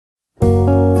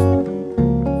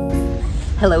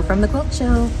Hello from the Quilt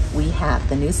Show. We have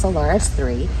the new Solaris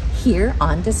 3 here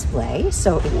on display,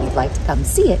 so if you'd like to come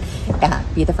see it,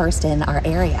 be the first in our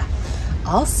area.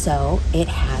 Also, it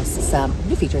has some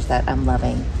new features that I'm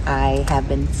loving. I have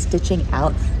been stitching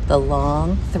out the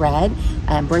long thread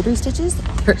embroidery stitches.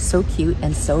 They're so cute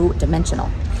and so dimensional.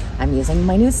 I'm using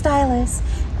my new stylus,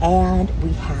 and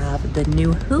we have the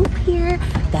new hoop here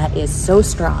that is so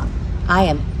strong. I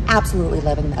am absolutely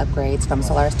loving the upgrades from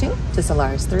Solaris 2 to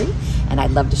Solaris 3, and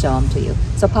I'd love to show them to you.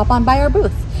 So pop on by our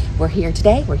booth. We're here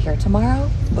today, we're here tomorrow.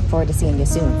 Look forward to seeing you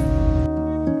soon.